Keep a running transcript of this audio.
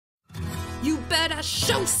you better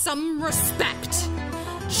show some respect.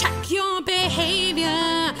 Check your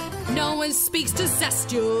behavior. No one speaks to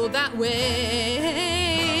zest you that way.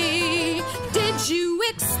 Did you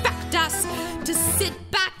expect us to sit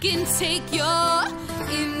back and take your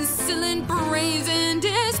insolent brazen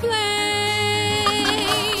display?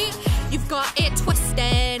 You've got it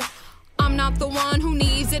twisted. I'm not the one who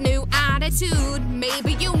needs a new attitude.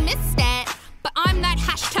 Maybe you missed it, but I'm that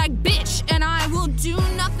hashtag bitch, and I will do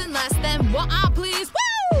nothing less than what I please.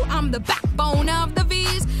 Woo! I'm the backbone of the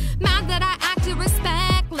V's. Mad that I acted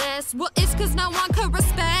respectless. Well, it's cause no one could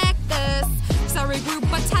respect this. Sorry, group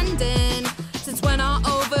attending. Since when are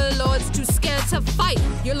overlords too scared to fight?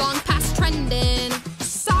 You're long past trending.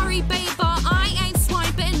 Sorry, babe, but I ain't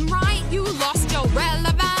swiping right. You lost your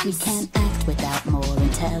relevance. We can't act without more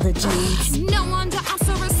intelligence. No wonder I'm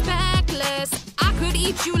so respectless. I could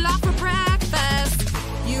eat you lot for breakfast.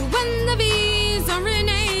 You and the V's are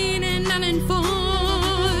inane and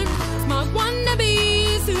uninformed. Smart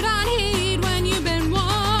wannabes who don't heed when you've been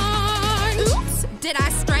warned. Oops, did I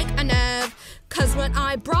strike a nerve? Cause when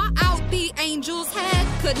I brought out the angel's head,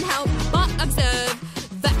 couldn't help but observe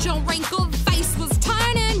that your wrinkled face was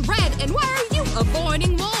turning red. And why are you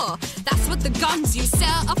avoiding war? That's what the guns you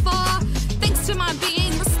sell are for. Thanks to my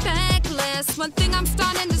being respectless, one thing I'm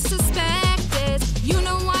starting to suspect is you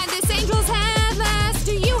know